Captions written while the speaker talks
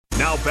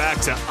Now back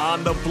to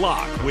On the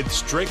Block with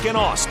Strick and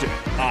Austin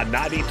on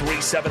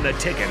 93.7 The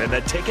Ticket and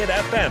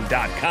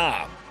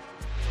theticketfm.com.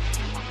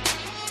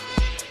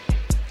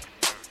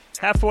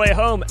 Halfway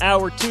home,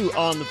 hour 2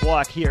 on the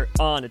block here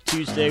on a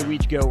Tuesday. We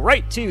go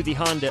right to the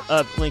Honda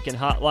of Lincoln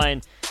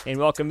hotline and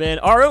welcome in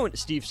our own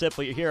Steve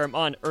Sipple. You hear him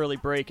on early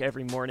break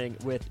every morning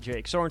with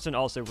Jake Sorensen.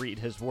 Also read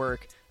his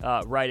work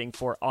writing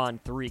for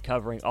On3,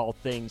 covering all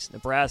things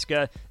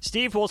Nebraska.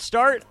 Steve, we'll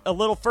start a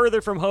little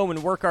further from home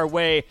and work our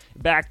way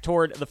back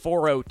toward the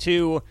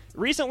 402.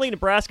 Recently,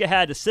 Nebraska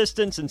had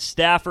assistants and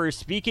staffers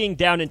speaking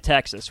down in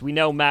Texas. We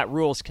know Matt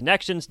Rule's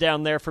connections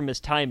down there from his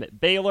time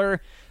at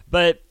Baylor.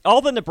 But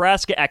all the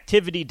Nebraska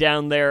activity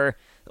down there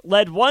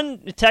led one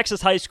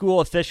Texas high school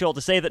official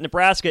to say that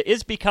Nebraska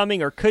is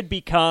becoming or could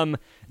become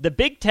the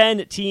Big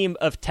Ten team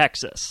of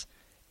Texas.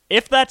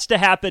 If that's to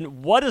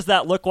happen, what does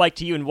that look like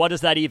to you, and what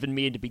does that even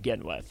mean to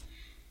begin with?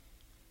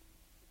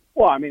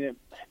 Well, I mean,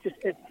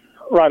 it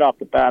right off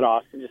the bat,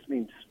 Austin, just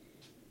means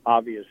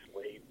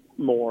obviously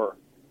more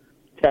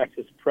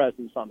Texas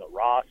presence on the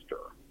roster.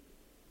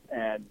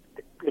 And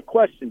the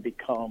question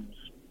becomes,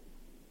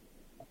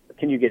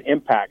 can you get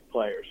impact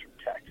players from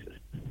Texas?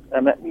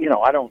 And that,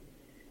 I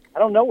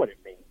don't know what it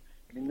means.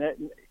 I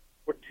mean,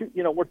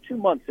 we're 2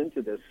 months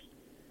into this,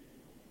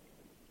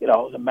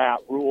 the Matt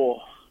Rule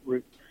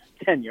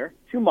tenure.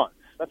 2 months.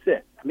 That's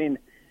it. I mean,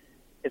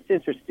 it's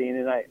interesting,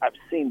 and I've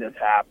seen this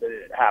happen.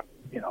 It happens,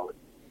 it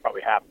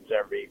probably happens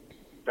every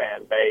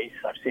fan base.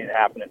 I've seen it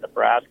happen in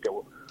Nebraska.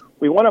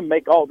 We want to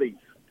make all these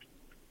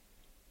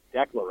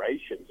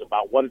declarations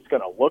about what it's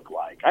going to look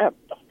like. I have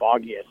the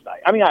foggiest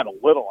idea. I mean, I have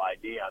a little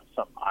idea on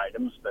some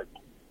items, but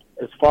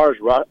as far as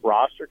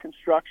roster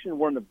construction,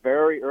 we're in the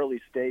very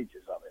early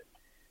stages of it.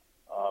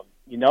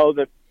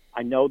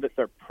 I know that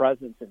their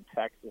presence in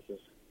Texas is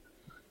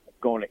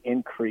going to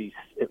increase,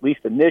 at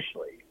least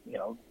initially.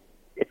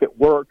 If it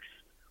works,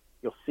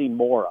 you'll see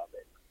more of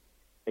it.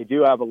 They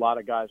do have a lot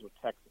of guys with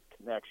Texas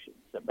connections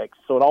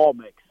so it all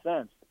makes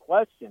sense. The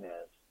question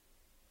is,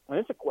 and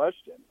it's a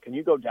question, can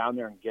you go down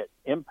there and get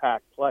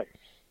impact players?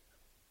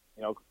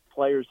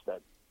 Players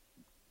that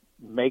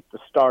make the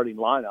starting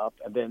lineup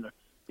and then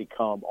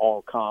become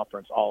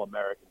all-conference,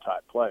 all-American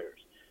type players.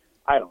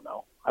 I don't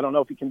know. I don't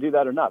know if you can do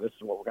that or not. This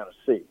is what we're going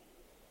to see.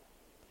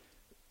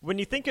 When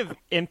you think of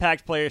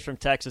impact players from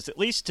Texas, at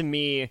least to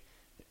me,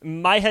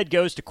 my head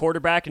goes to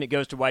quarterback and it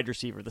goes to wide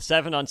receiver, the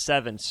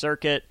 7-on-7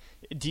 circuit.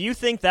 Do you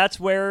think that's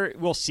where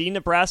we'll see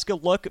Nebraska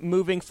look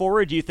moving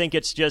forward? Do you think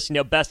it's just,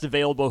 best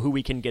available who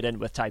we can get in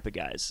with type of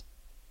guys?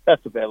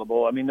 Best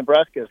available. I mean,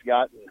 Nebraska has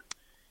gotten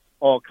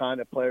all kind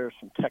of players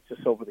from Texas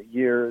over the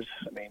years.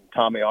 I mean,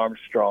 Tommy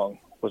Armstrong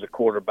was a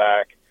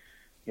quarterback.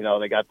 They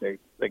got the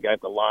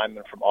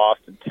lineman from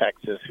Austin,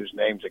 Texas, whose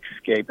name's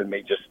escaping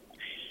me.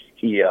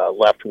 He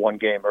left one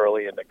game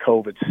early in the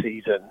COVID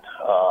season.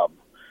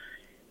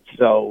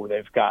 So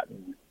they've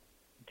gotten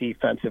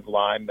defensive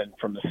linemen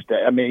from the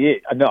state. I mean,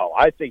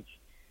 I think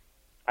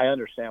I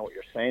understand what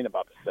you're saying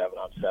about the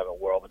 7-on-7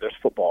 world, but there's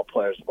football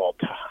players of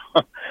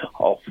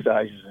all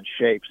sizes and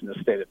shapes in the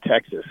state of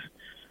Texas.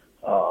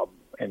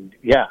 And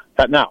yeah,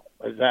 now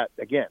is that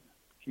again?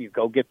 Can you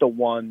go get the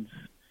ones?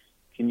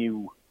 Can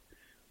you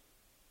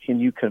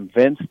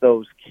convince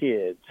those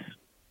kids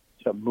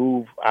to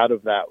move out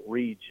of that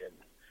region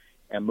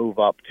and move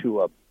up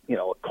to a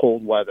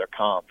cold weather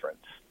conference?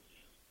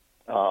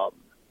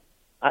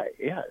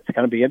 It's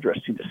going to be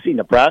interesting to see.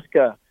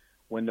 Nebraska,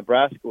 when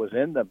Nebraska was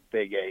in the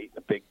Big 8,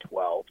 the Big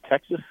 12,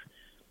 Texas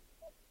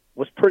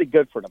was pretty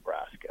good for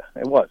Nebraska.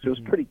 It was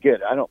pretty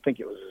good. I don't think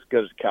it was as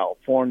good as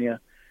California.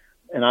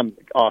 And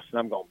Austin,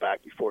 I'm going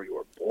back before you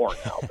were born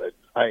now, but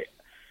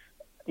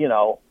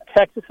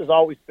Texas has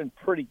always been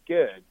pretty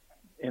good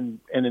and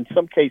in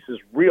some cases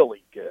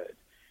really good.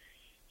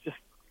 Just,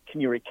 can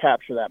you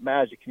recapture that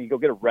magic? Can you go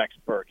get a Rex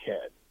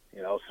Burkhead,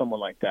 someone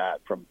like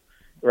that from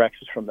Rex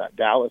is from that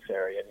Dallas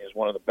area and is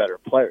one of the better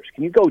players.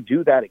 Can you go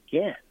do that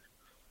again?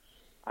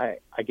 I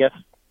guess,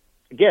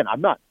 again,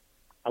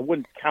 I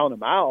wouldn't count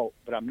him out,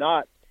 but I'm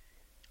not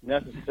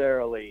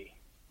necessarily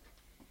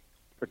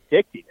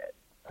predicting it.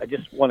 I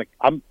just want to,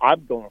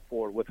 I'm going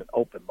forward with an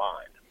open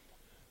mind.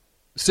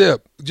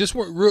 Sip, just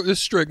one real, this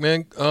is strict,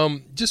 man.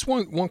 Just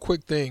one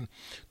quick thing.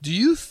 Do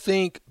you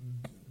think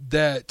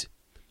that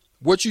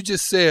what you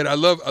just said, I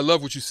love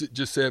what you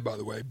just said, by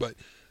the way, but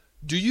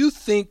do you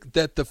think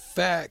that the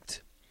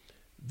fact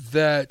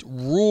that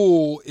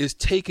Rule is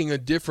taking a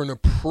different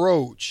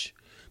approach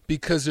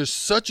because there's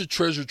such a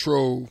treasure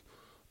trove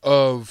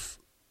of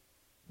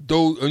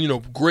those,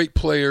 great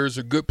players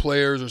or good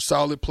players or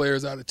solid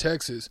players out of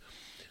Texas,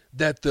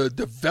 that the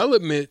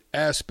development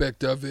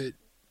aspect of it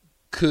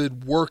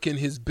could work in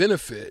his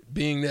benefit,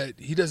 being that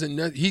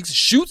he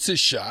shoots his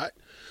shot,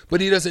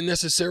 but he doesn't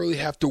necessarily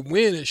have to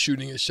win at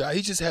shooting his shot.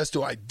 He just has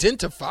to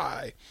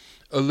identify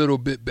a little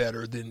bit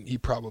better than he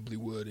probably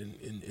would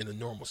in a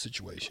normal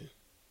situation.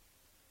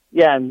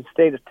 Yeah, in the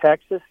state of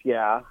Texas,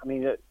 yeah. I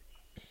mean,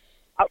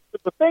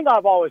 the thing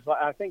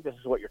I think this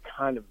is what you're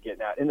kind of getting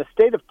at. In the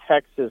state of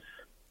Texas,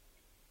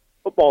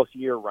 football's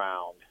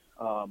year-round.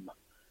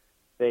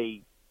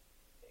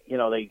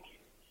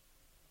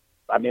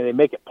 they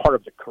make it part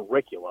of the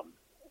curriculum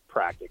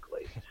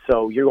practically.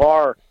 So you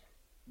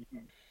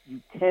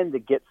tend to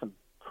get some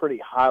pretty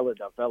highly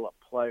developed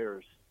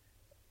players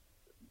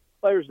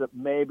that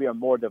maybe are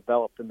more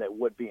developed than they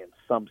would be in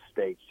some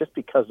states, just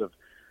because of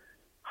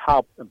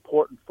how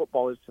important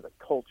football is to the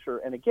culture.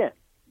 And again,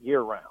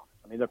 year round.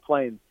 I mean,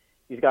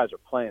 these guys are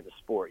playing the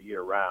sport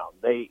year round.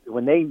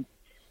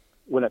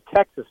 When a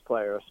Texas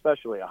player,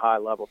 especially a high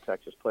level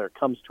Texas player,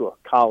 comes to a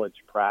college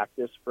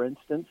practice, for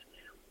instance,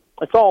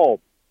 it's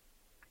all,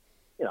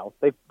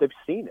 they've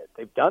seen it.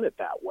 They've done it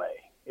that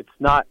way. It's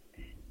not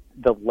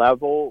the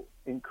level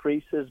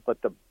increases,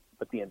 but the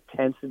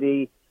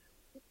intensity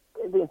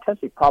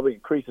probably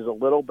increases a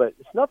little, but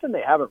it's nothing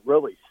they haven't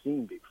really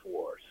seen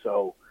before.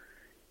 So,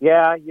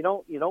 yeah, you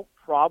don't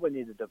probably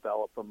need to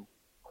develop them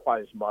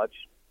quite as much,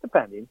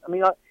 depending. I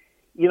mean,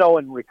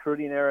 in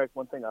recruiting, Eric,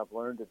 one thing I've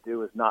learned to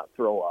do is not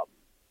throw up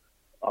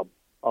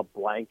a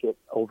blanket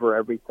over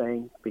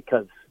everything,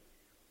 because,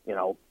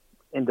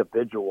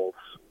 individuals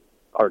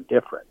are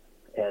different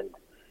and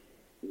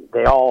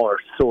they all are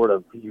sort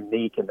of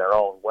unique in their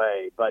own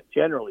way. But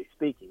generally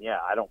speaking, yeah,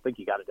 I don't think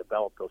you got to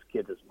develop those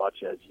kids as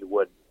much as you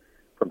would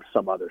from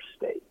some other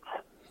states.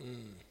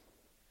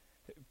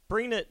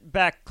 Bringing it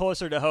back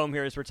closer to home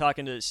here as we're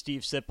talking to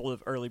Steve Sipple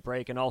of Early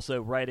Break and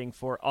also writing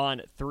for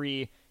On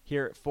 3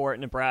 here for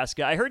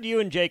Nebraska. I heard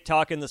you and Jake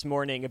talking this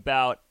morning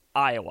about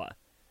Iowa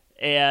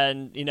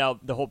and,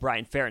 the whole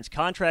Brian Ferentz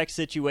contract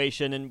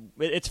situation. And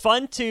it's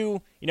fun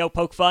to,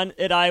 poke fun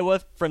at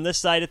Iowa from this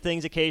side of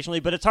things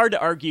occasionally, but it's hard to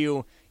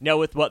argue,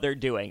 with what they're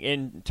doing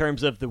in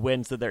terms of the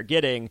wins that they're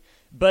getting.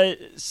 But,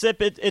 Sip,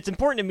 it's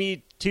important to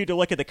me, too, to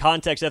look at the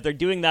context that they're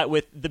doing that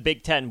with the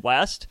Big Ten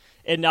West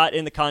and not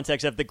in the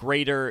context of the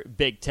greater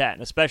Big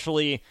Ten,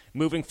 especially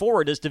moving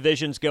forward as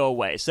divisions go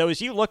away. So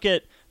as you look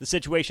at the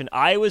situation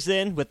Iowa's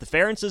in with the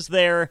Ferentzes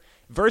there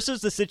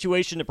versus the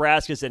situation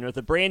Nebraska's in with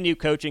a brand new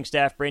coaching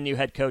staff, brand new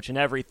head coach and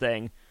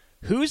everything,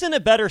 who's in a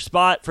better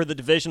spot for the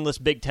divisionless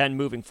Big Ten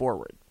moving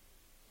forward?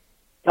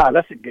 God,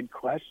 that's a good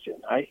question.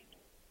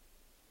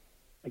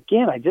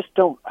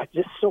 It's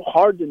just so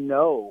hard to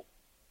know.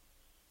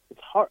 It's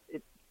hard.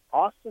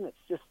 Austin, it's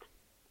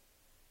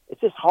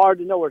just hard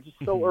to know. We're just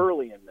so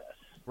early in this.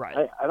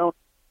 Right. I don't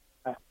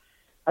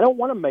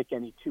want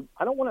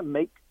to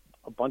make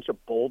a bunch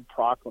of bold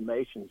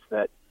proclamations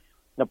that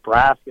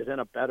Nebraska's in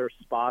a better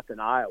spot than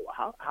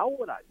Iowa. How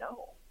would I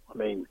know? I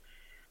mean,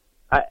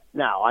 I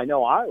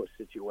know Iowa's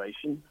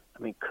situation.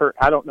 I mean, Kirk,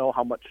 I don't know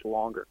how much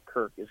longer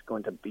Kirk is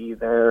going to be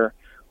there,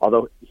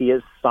 although he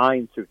is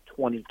signed through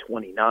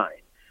 2029.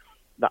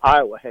 The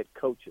Iowa head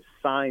coach is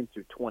signed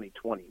through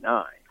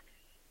 2029.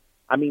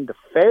 I mean, the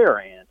fair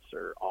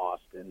answer,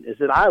 Austin, is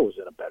that Iowa's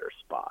in a better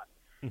spot.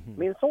 I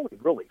mean, it's only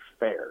really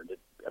fair.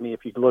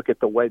 If you look at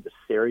the way the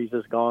series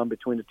has gone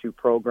between the two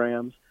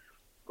programs,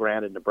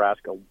 granted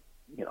Nebraska,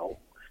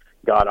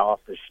 got off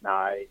the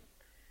schneid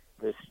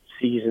this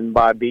season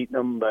by beating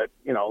them, but,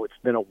 it's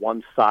been a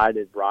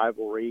one-sided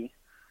rivalry.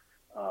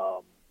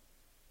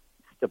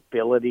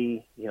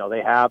 Stability,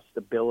 they have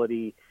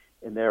stability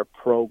in their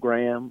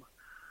program.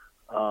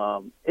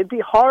 It'd be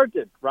hard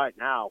right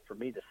now for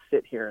me to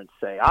sit here and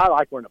say, I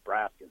like where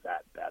Nebraska's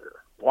at better.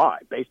 Why?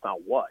 Based on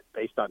what?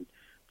 Based on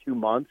 2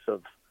 months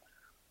of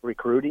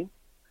recruiting?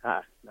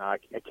 No, I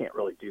can't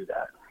really do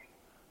that.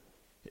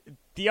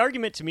 The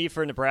argument to me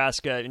for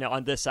Nebraska,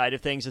 on this side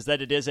of things is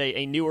that it is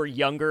a newer,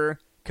 younger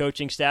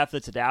coaching staff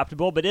that's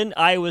adaptable. But in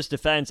Iowa's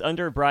defense,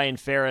 under Brian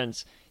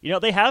Ferentz,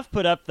 they have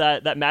put up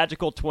that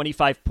magical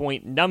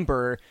 25-point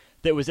number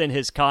that was in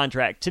his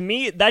contract. To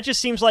me, that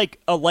just seems like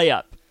a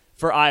layup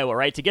for Iowa,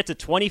 right? To get to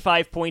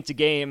 25 points a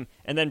game,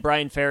 and then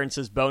Brian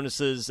Ferentz's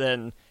bonuses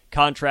and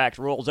contract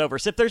rolls over.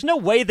 So if there's no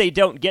way they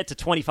don't get to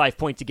 25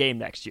 points a game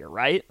next year,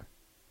 right?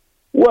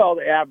 Well,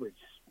 they averaged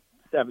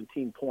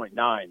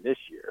 17.9 this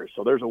year,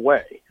 so there's a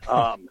way.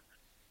 I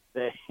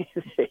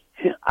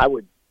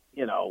would,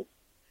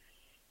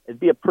 it'd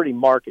be a pretty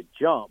marked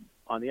jump.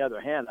 On the other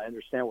hand, I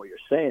understand what you're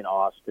saying,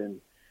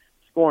 Austin.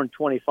 Scoring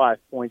 25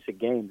 points a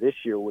game this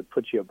year would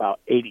put you about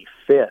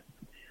 85th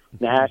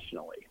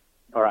nationally.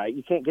 All right,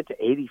 you can't get to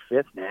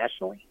 85th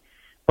nationally.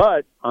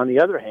 But on the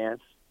other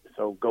hand,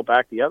 so go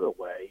back the other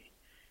way.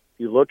 If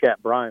you look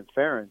at Brian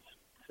Ferentz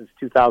since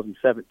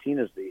 2017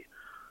 as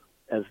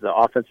the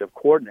offensive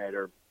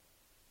coordinator,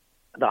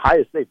 the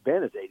highest they've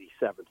been is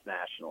 87th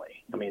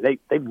nationally. I mean,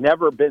 they've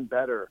never been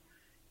better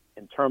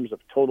in terms of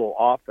total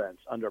offense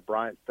under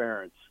Brian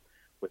Ferentz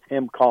with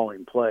him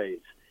calling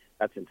plays.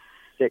 That's in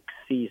 6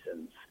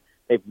 seasons.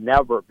 They've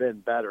never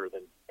been better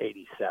than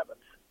 87th.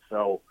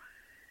 So,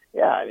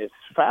 yeah, it's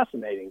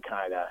fascinating,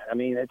 kind of. I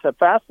mean, it's a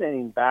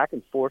fascinating back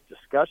and forth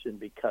discussion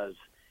because,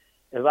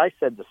 as I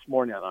said this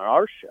morning on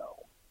our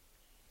show,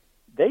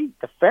 the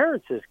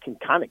Ferentzes can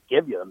kind of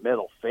give you the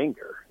middle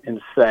finger and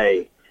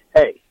say,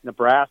 hey,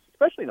 Nebraska,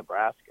 especially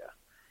Nebraska,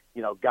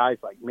 guys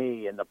like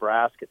me in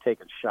Nebraska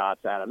taking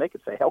shots at them, they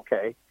could say,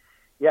 okay,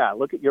 yeah,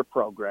 look at your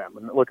program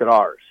and look at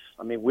ours.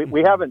 I mean,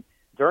 we haven't,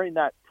 during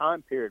that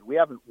time period, we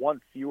haven't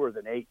won fewer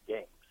than 8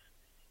 games,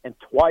 and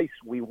twice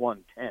we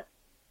won 10.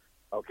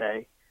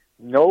 okay?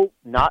 No,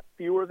 not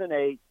fewer than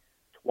 8.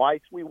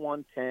 Twice we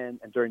won 10,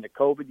 and during the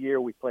COVID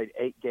year, we played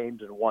 8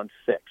 games and won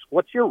 6.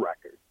 What's your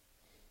record?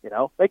 You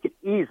know, they could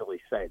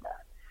easily say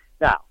that.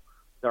 Now,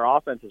 their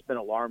offense has been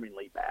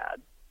alarmingly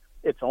bad.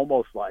 It's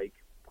almost like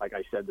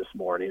I said this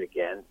morning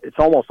again, it's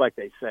almost like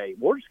they say,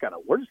 we're just gonna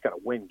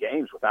win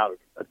games without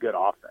a good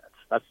offense.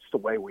 That's just the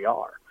way we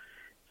are.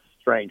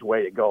 Strange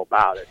way to go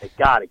about it. They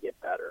got to get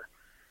better.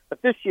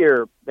 But this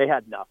year, they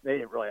had nothing. They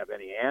didn't really have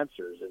any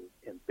answers.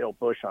 And Bill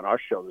Bush on our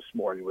show this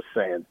morning was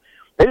saying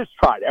they just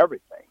tried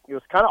everything. It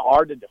was kind of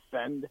hard to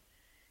defend.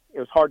 It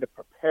was hard to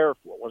prepare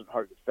for. It wasn't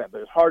hard to defend, but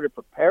it was hard to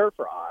prepare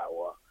for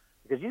Iowa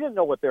because you didn't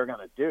know what they were going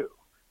to do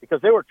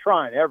because they were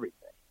trying everything,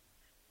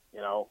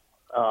 you know.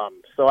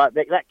 So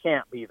that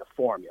can't be the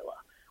formula.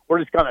 We're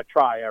just going to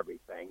try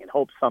everything and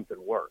hope something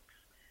works.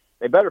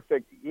 They better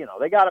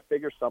they got to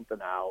figure something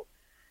out.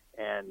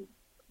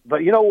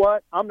 But you know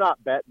what? I'm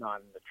not betting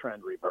on the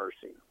trend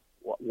reversing.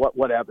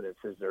 What evidence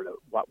is there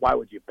why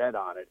would you bet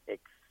on it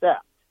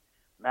except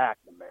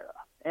McNamara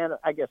and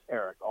I guess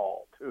Eric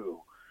All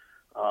too.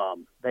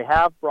 They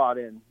have brought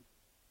in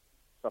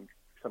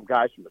some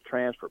guys from the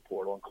transfer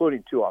portal,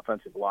 including 2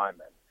 offensive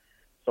linemen.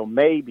 So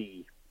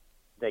maybe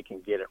they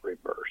can get it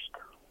reversed.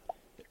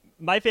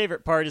 My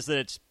favorite part is that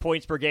it's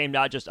points per game,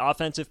 not just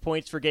offensive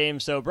points per game.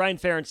 So Brian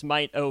Ferentz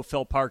might owe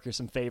Phil Parker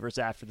some favors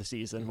after the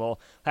season. We'll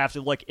have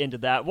to look into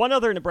that. One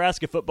other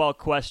Nebraska football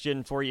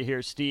question for you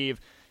here, Steve.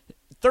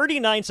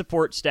 39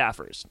 support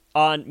staffers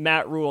on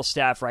Matt Rule's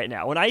staff right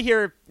now. When I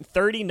hear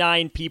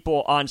 39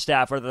 people on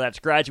staff, whether that's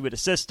graduate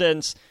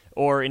assistants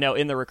or,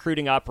 in the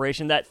recruiting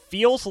operation, that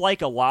feels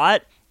like a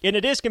lot. And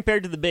it is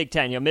compared to the Big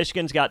Ten.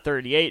 Michigan's got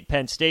 38,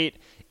 Penn State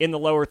in the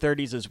lower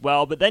 30s as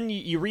well. But then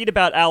you read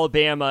about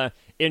Alabama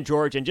and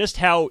Georgia and just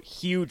how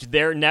huge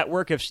their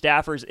network of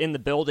staffers in the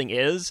building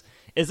is.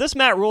 Is this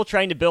Matt Rule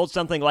trying to build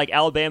something like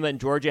Alabama and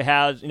Georgia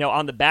has,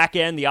 on the back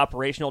end, the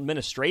operational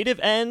administrative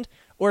end?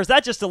 Or is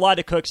that just a lot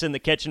of cooks in the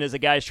kitchen as a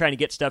guy's trying to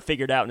get stuff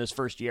figured out in his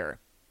first year?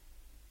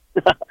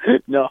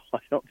 No, I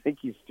don't think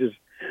he's just.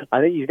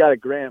 I think he's got a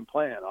grand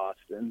plan,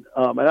 Austin.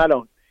 And I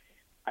don't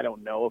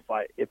know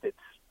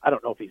I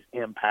don't know if he's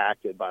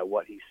impacted by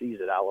what he sees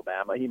at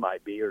Alabama. He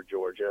might be, or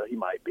Georgia. He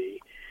might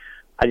be.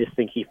 I just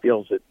think he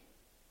feels it.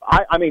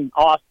 I mean,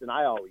 Austin,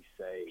 I always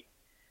say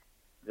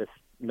this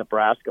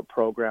Nebraska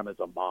program is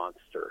a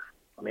monster.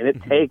 I mean,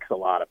 it takes a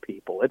lot of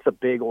people. It's a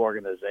big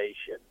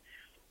organization.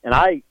 And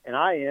I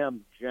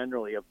am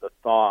generally of the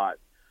thought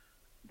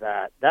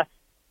that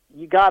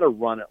you got to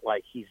run it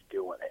like he's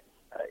doing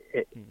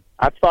it.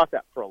 I've thought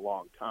that for a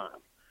long time.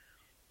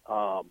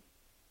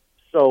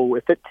 So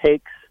if it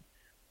takes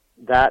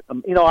that,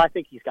 I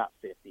think he's got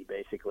 50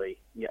 basically.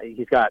 Yeah,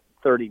 he's got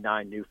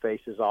 39 new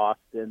faces,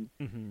 Austin,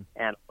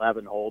 and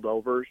 11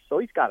 holdovers. So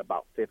he's got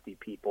about 50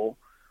 people.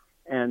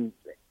 And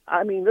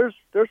I mean, there's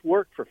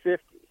work for 50.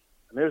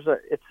 And there's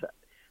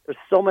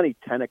so many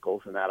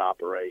tentacles in that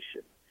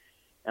operation.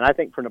 And I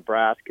think for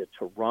Nebraska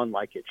to run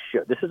like it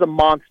should, this is a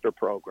monster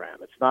program.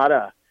 It's not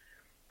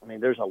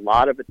there's a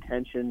lot of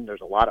attention.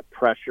 There's a lot of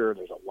pressure.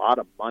 There's a lot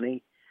of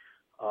money.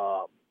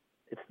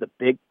 It's the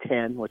Big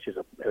Ten, which is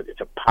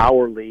it's a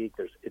power league.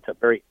 It's a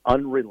very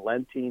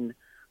unrelenting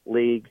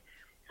league.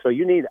 So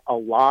you need a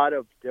lot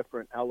of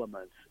different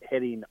elements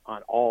hitting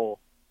on all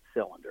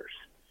cylinders.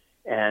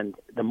 And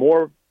the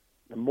more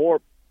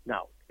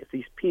now, if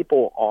these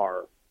people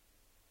are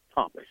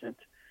competent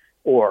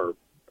or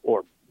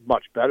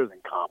much better than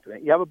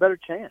competent, you have a better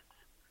chance.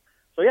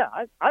 So yeah,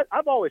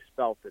 I've always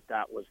felt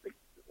that was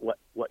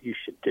what you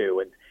should do,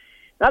 and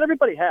not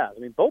everybody has. I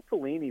mean, Bo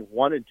Pelini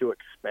wanted to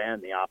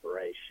expand the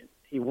operation.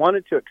 He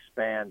wanted to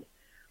expand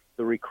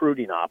the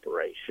recruiting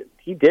operation.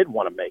 He did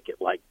want to make it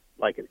like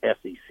an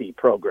SEC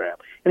program,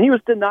 and he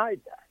was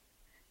denied that.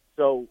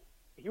 So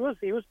he was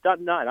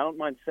denied. I don't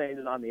mind saying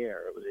it on the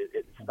air.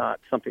 It's not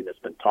something that's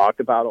been talked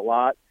about a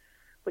lot,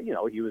 but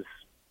he was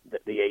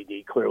the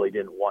AD clearly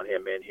didn't want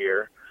him in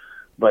here.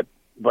 But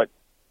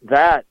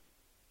that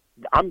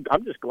I'm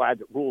just glad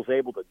that Rule's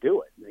able to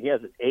do it. He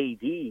has an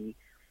AD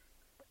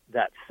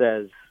that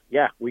says,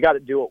 yeah, we got to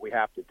do what we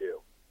have to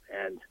do.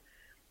 And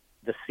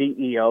the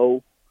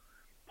CEO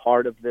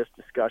part of this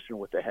discussion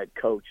with the head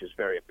coach is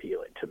very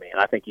appealing to me.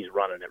 And I think he's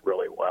running it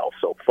really well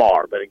so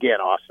far. But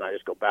again, Austin, I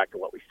just go back to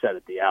what we said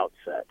at the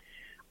outset.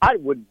 I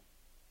would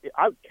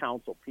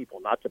counsel people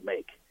not to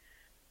make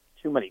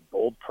too many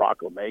bold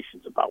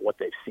proclamations about what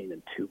they've seen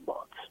in 2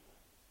 months.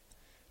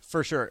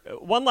 For sure.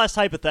 One last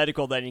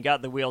hypothetical then. You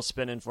got the wheels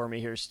spinning for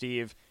me here,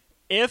 Steve.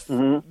 If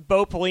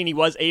Bo Pelini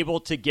was able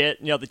to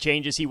get the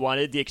changes he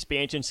wanted, the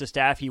expansions to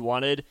staff he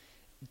wanted,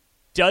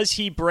 does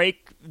he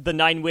break the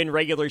 9-win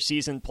regular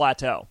season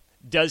plateau?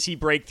 Does he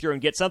break through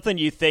and get something?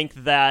 You think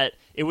that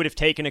it would have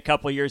taken a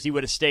couple of years, he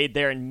would have stayed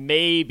there and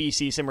maybe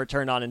see some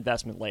return on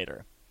investment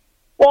later?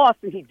 Well,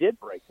 Austin, he did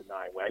break the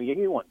 9-win. I mean,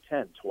 he won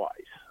 10 twice.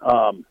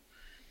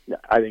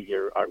 I think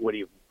would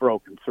he have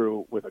broken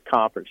through with a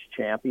conference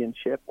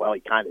championship? Well, he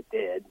kind of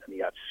did, and he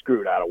got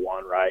screwed out of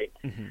one, right?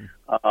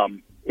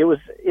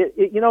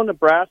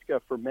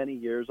 Nebraska for many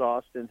years,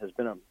 Austin, has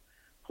been a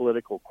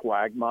political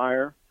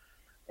quagmire.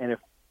 And if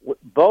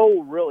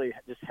Bo really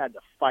just had to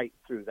fight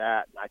through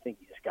that, and I think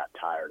he just got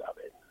tired of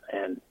it.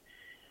 And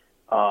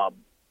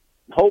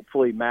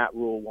hopefully Matt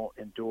Rule won't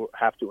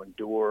have to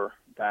endure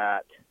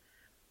that.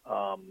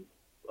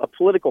 A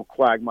political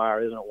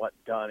quagmire isn't what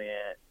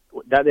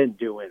that didn't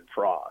do in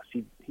Frost.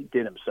 He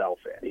did himself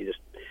in.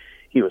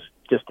 He was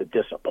just a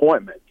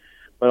disappointment.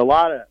 But a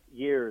lot of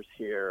years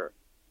here,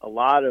 a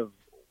lot of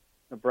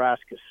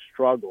Nebraska's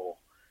struggle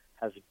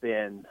has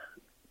been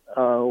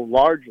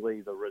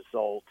largely the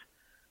result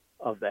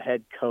of the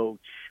head coach,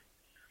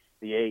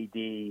 the AD,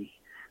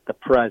 the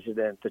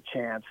president, the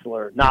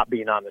chancellor not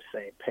being on the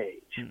same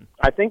page.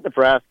 I think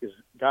Nebraska's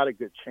got a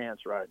good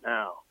chance right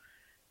now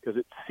because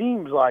it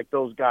seems like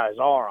those guys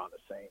are on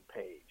the same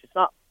page. It's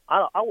not.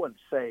 I wouldn't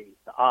say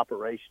the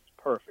operation's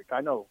perfect.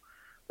 I know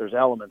there's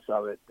elements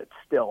of it that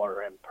still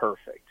are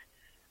imperfect,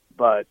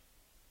 but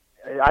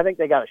I think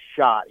they got a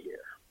shot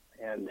here,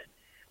 and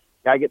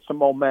got to get some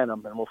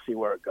momentum, and we'll see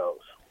where it goes.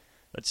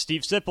 That's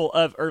Steve Sipple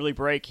of Early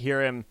Break.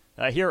 Hear him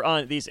here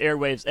on these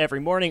airwaves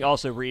every morning.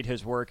 Also read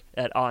his work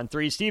at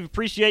On3. Steve,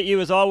 appreciate you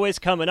as always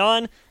coming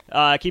on.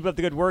 Keep up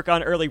the good work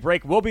on Early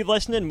Break. We'll be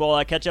listening.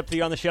 We'll catch up with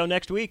you on the show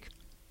next week.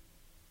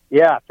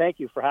 Yeah,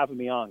 thank you for having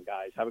me on,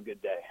 guys. Have a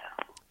good day.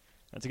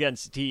 Once again,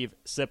 Steve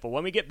Sipple.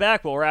 When we get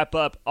back, we'll wrap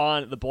up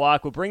on the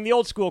block. We'll bring the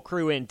old school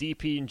crew in,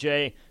 DP and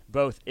J,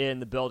 both in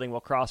the building. We'll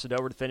cross it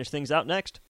over to finish things out next.